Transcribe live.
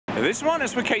This one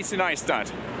is for Casey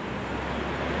Neistat.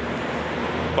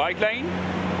 Bike lane,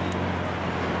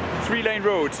 3-lane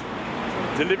road,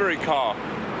 delivery car.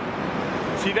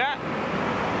 See that?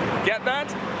 Get that?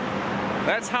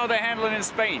 That's how they handle it in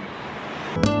Spain.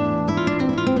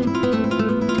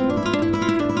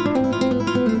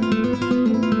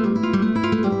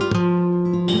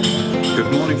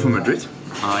 Good morning from Madrid.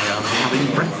 I am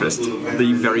having breakfast,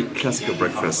 the very classical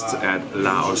breakfast at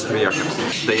La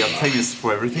Austriaca. They are famous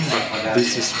for everything, but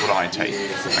this is what I take.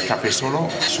 A cafe solo,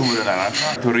 zumo de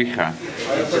naranja,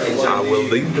 torrija. I will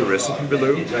link the recipe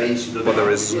below, but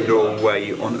there is no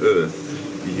way on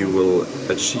earth you will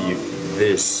achieve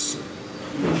this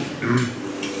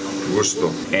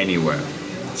gusto anywhere.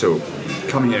 So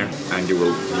come here and you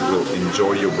will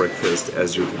enjoy your breakfast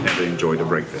as you've never enjoyed a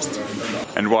breakfast.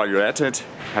 And while you're at it,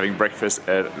 having breakfast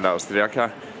at La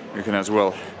Austriaca, you can as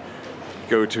well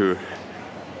go to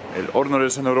El Horno de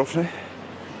San Onofre,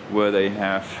 where they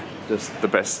have just the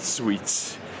best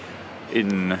sweets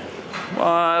in,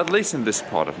 well, at least in this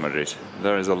part of Madrid.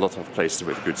 There is a lot of places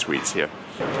with good sweets here.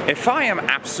 If I am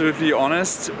absolutely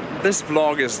honest, this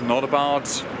vlog is not about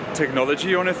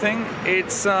technology or anything.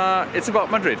 It's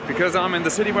about Madrid, because I'm in the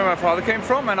city where my father came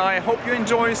from, and I hope you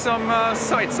enjoy some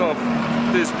sights of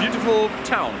this beautiful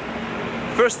town.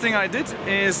 First thing I did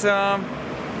is I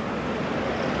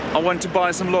went to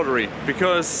buy some lottery,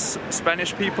 because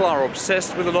Spanish people are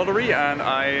obsessed with the lottery, and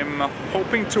I am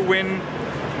hoping to win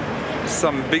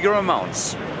some bigger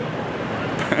amounts.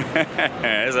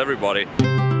 As everybody.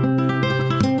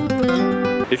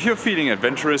 If you're feeling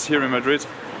adventurous here in Madrid,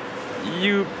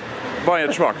 you buy a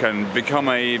truck and become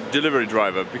a delivery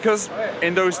driver, because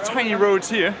in those tiny roads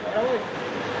here,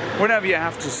 whenever you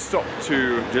have to stop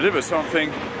to deliver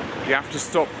something, you have to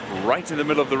stop right in the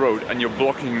middle of the road, and you're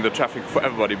blocking the traffic for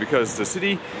everybody, because the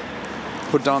city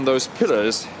put down those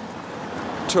pillars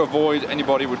to avoid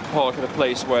anybody would park at a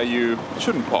place where you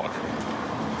shouldn't park.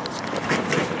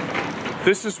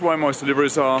 This is why most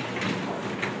deliveries are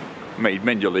made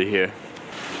manually here.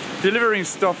 Delivering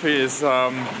stuff is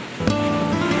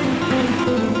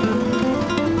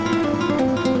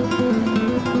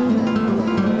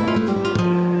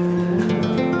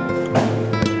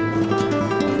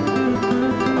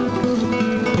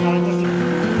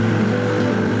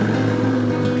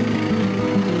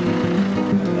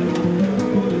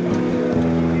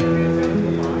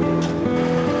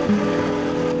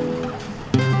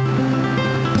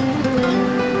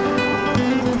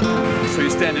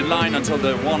stand in line until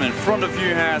the one in front of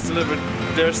you has delivered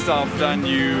their stuff, then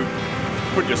you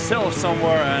put yourself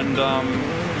somewhere and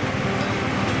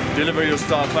deliver your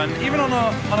stuff. And even on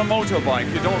a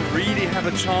motorbike, you don't really have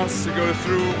a chance to go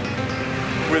through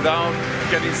without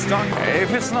getting stuck.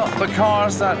 If it's not the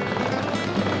cars that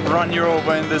run you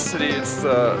over in this city, it's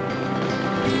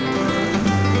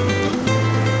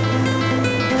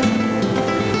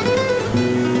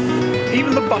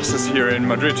even the buses here in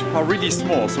Madrid are really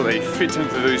small, so they fit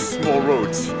into those small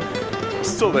roads.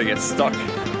 Still they get stuck.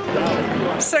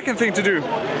 Second thing to do,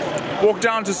 walk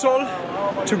down to Sol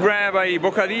to grab a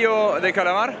bocadillo de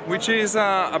calamar, which is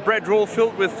a bread roll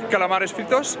filled with calamares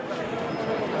fritos,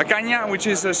 a caña, which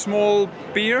is a small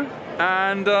beer,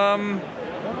 and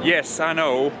yes, I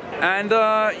know, and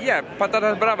yeah,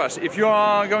 patatas bravas, if you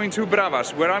are going to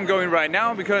Bravas, where I'm going right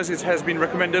now, because it has been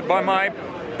recommended by my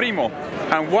primo.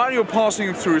 And while you're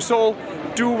passing through Sol,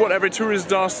 do what every tourist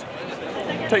does.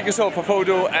 Take yourself a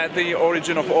photo at the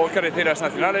origin of all carreteras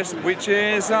nacionales, which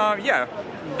is, yeah,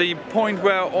 the point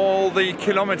where all the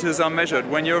kilometers are measured.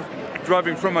 When you're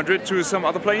driving from Madrid to some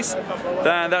other place,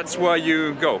 then that's where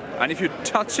you go. And if you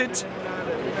touch it,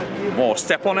 or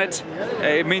step on it,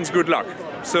 it means good luck.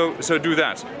 So do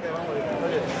that.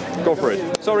 Go for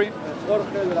it. Sorry.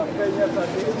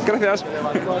 Gracias.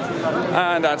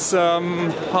 And that's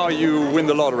how you win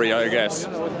the lottery, I guess.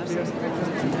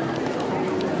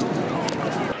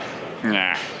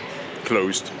 Nah,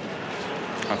 closed.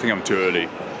 I think I'm too early.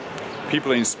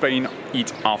 People in Spain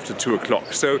eat after 2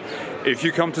 o'clock. So if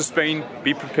you come to Spain,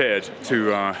 be prepared to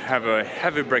have a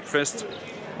heavy breakfast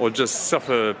or just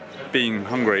suffer being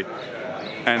hungry,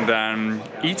 and then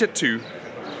eat at 2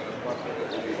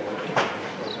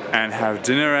 and have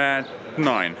dinner at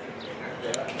 9.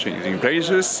 Changing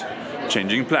places,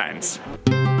 changing plans.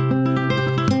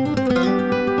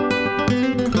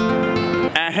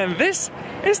 And this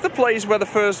is the place where the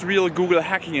first real Google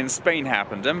hacking in Spain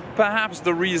happened, and perhaps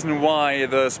the reason why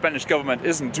the Spanish government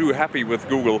isn't too happy with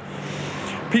Google.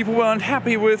 People weren't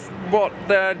happy with what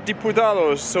the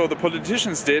diputados, so the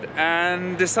politicians, did,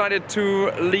 and decided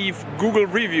to leave Google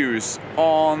reviews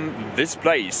on this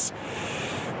place.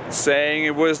 saying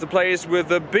it was the place with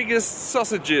the biggest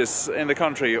sausages in the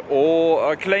country,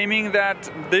 or claiming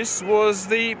that this was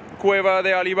the Cueva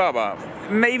de Alibaba.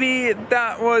 Maybe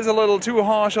that was a little too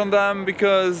harsh on them,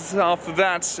 because after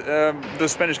that the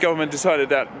Spanish government decided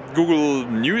that Google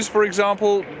News, for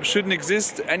example, shouldn't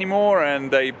exist anymore, and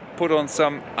they put on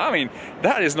some... I mean,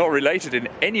 that is not related in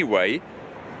any way,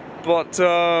 but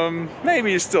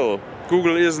maybe still,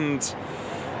 Google isn't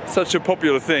such a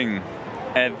popular thing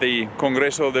at the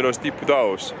Congreso de los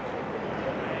Diputados.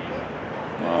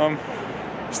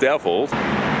 It's their fault.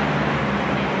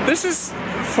 This is,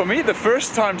 for me, the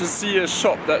first time to see a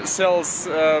shop that sells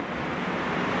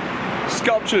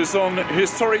sculptures on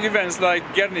historic events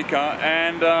like Guernica,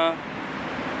 and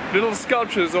little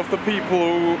sculptures of the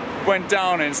people who went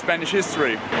down in Spanish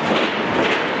history.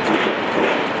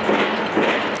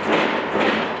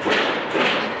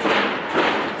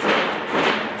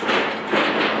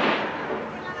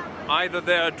 Either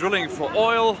they're drilling for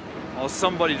oil, or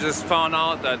somebody just found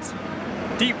out that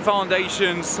deep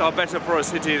foundations are better for a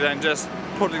city than just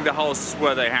putting the houses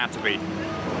where they had to be.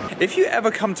 If you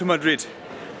ever come to Madrid,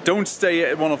 don't stay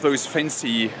at one of those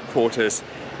fancy quarters.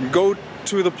 Go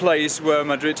to the place where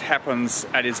Madrid happens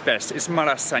at its best. It's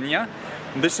Malasaña.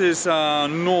 This is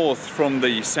north from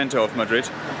the center of Madrid.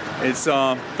 It's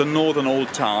the northern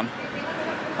old town.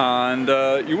 And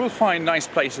you will find nice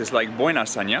places like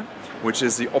Buenasaña, which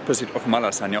is the opposite of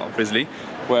Malasaña, obviously,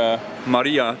 where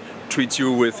Maria treats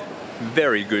you with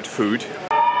very good food.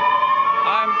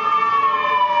 I'm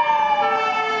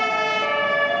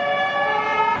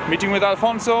meeting with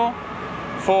Alfonso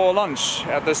for lunch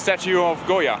at the statue of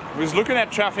Goya, who's looking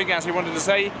at traffic as he wanted to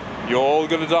say, "You're all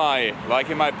gonna die, like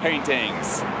in my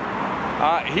paintings."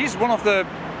 He's one of the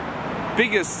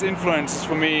biggest influences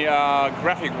for me,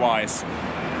 graphic-wise.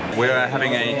 We're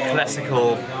having a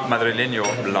classical Madrileño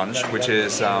lunch, which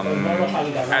is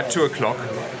at 2 o'clock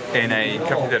in a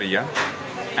cafeteria,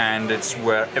 and it's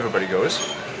where everybody goes.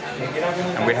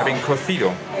 And we're having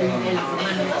cocido.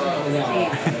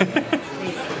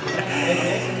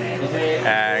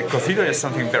 Cocido is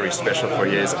something very special for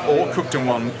here. It's all cooked in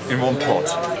one pot.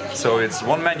 So it's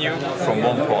one menu from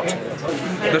one pot.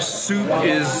 The soup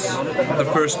is the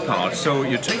first part. So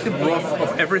you take the broth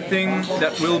of everything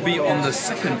that will be on the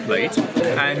second plate,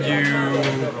 and you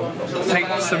take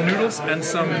some noodles and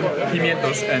some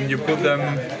pimientos and you put them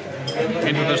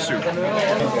into the soup.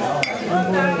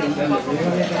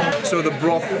 So the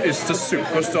broth is the soup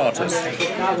for starters,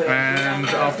 and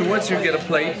afterwards you get a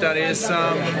plate that is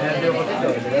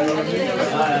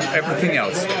everything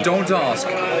else. Don't ask.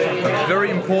 A very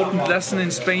important lesson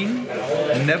in Spain: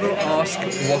 never ask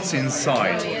what's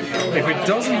inside. If it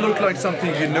doesn't look like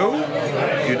something you know,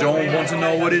 you don't want to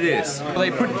know what it is.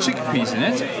 They put chickpeas in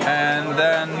it, and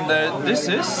then this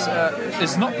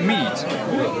is not meat.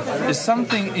 It's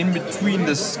something in between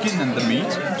the skin and the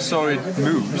meat, so it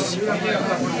moves.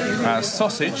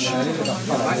 Sausage,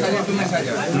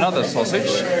 another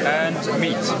sausage, and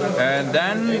meat. And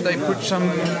then they put some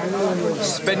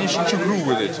Spanish churro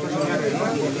with it.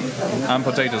 And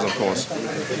potatoes, of course.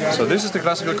 So this is the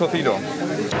classical cocido.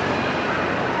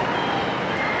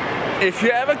 If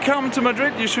you ever come to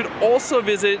Madrid, you should also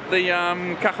visit the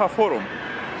Caja Forum.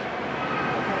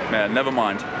 Yeah, never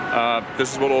mind.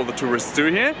 This is what all the tourists do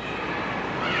here.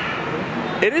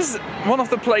 It is one of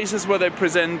the places where they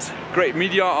present great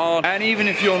media art, and even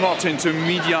if you're not into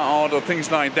media art or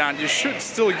things like that, you should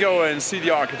still go and see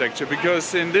the architecture,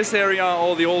 because in this area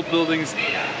all the old buildings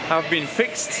have been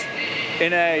fixed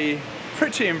in a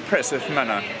pretty impressive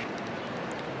manner.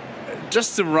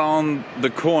 Just around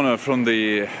the corner from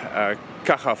the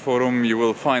Caja Forum you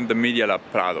will find the Media Lab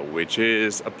Prado, which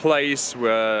is a place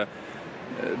where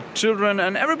children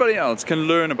and everybody else can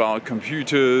learn about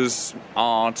computers,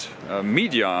 art,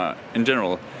 media in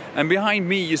general. And behind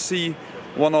me you see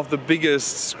one of the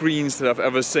biggest screens that I've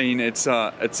ever seen. It's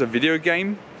a video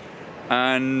game,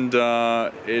 and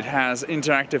it has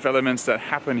interactive elements that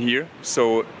happen here.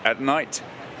 So at night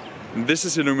this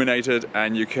is illuminated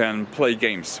and you can play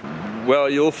games. Well,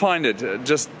 you'll find it.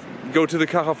 Just go to the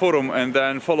Caja Forum and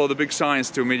then follow the big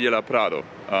signs to Media Lab Prado.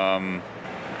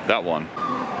 That one.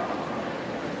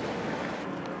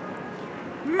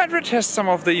 Madrid has some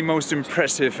of the most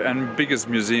impressive and biggest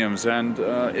museums, and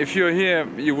if you're here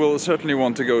you will certainly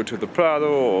want to go to the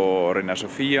Prado or Reina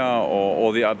Sofia or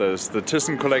all the others. The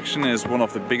Thyssen collection is one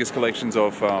of the biggest collections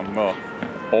of well,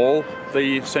 all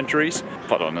the centuries,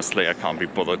 but honestly I can't be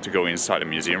bothered to go inside a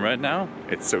museum right now.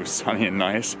 It's so sunny and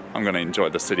nice. I'm gonna enjoy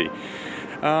the city.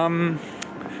 We're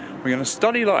gonna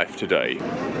study life today.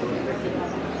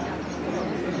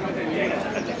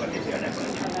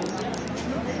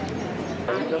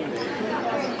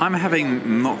 I'm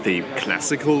having not the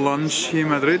classical lunch here in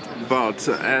Madrid, but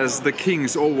as the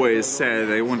kings always said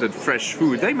they wanted fresh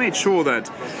food, they made sure that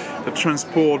the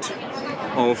transport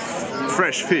of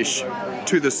fresh fish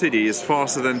to the city is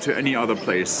faster than to any other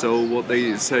place. So what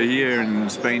they say here in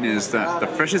Spain is that the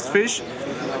freshest fish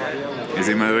is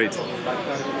in Madrid.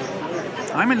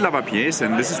 I'm in Lavapiés,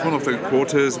 and this is one of the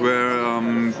quarters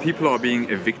where people are being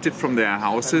evicted from their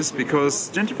houses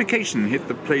because gentrification hit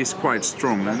the place quite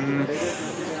strong. And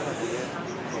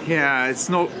yeah, it's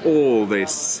not all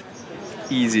this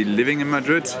easy living in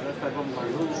Madrid.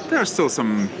 There are still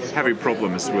some heavy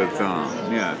problems with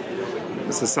a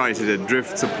society that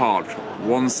drifts apart.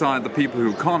 One side, the people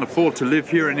who can't afford to live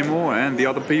here anymore, and the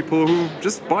other people who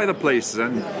just buy the places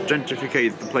and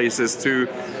gentrificate the places to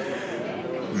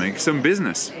make some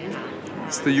business.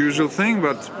 It's the usual thing,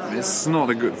 but it's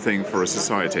not a good thing for a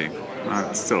society.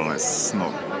 Still, let's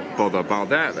not bother about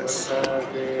that. Let's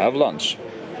have lunch.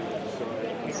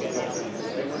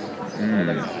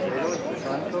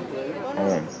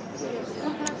 Oh,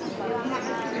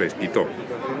 fresquito.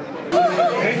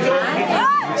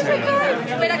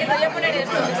 Espera, que te voy a poner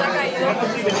esto, que se ha caído.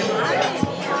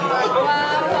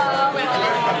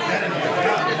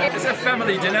 It's a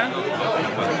family dinner.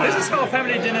 This is how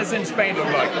family dinners in Spain look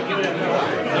like.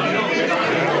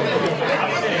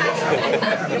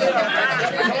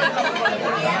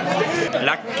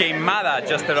 La quemada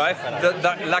just arrived.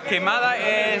 La quemada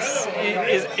is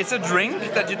it's a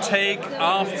drink that you take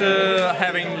after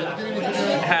having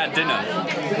had dinner.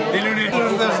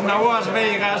 Das nauas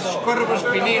veigas, corvos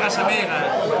pinigas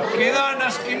amegas, que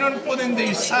donas que non poden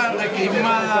deixar a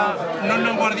queimada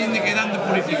non guardín de quedando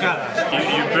purificadas.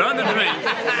 You burn the drink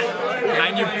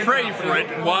and you pray for it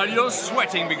while you're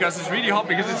sweating because it's really hot,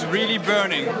 because it's really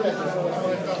burning.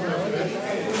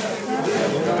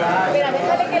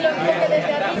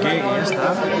 ¿Qué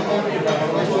está?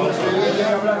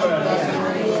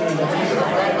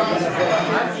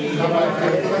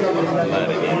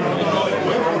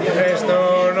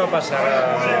 Esto no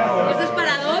pasará. ¿Esto es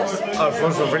para dos?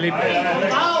 Alfonso Felipe.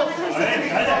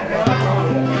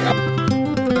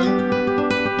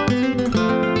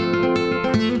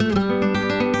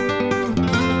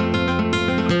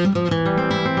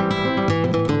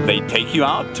 They take you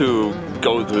out to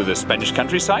go to the Spanish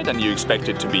countryside and you expect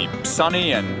it to be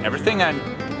sunny and everything, and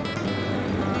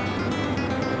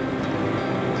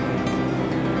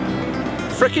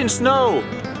frickin' snow!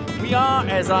 We are,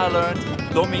 as I learned,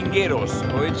 domingueros,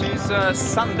 which is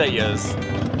Sundayers.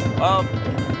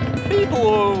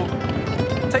 People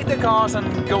who take their cars and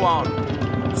go out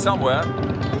somewhere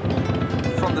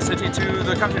from the city to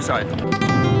the countryside.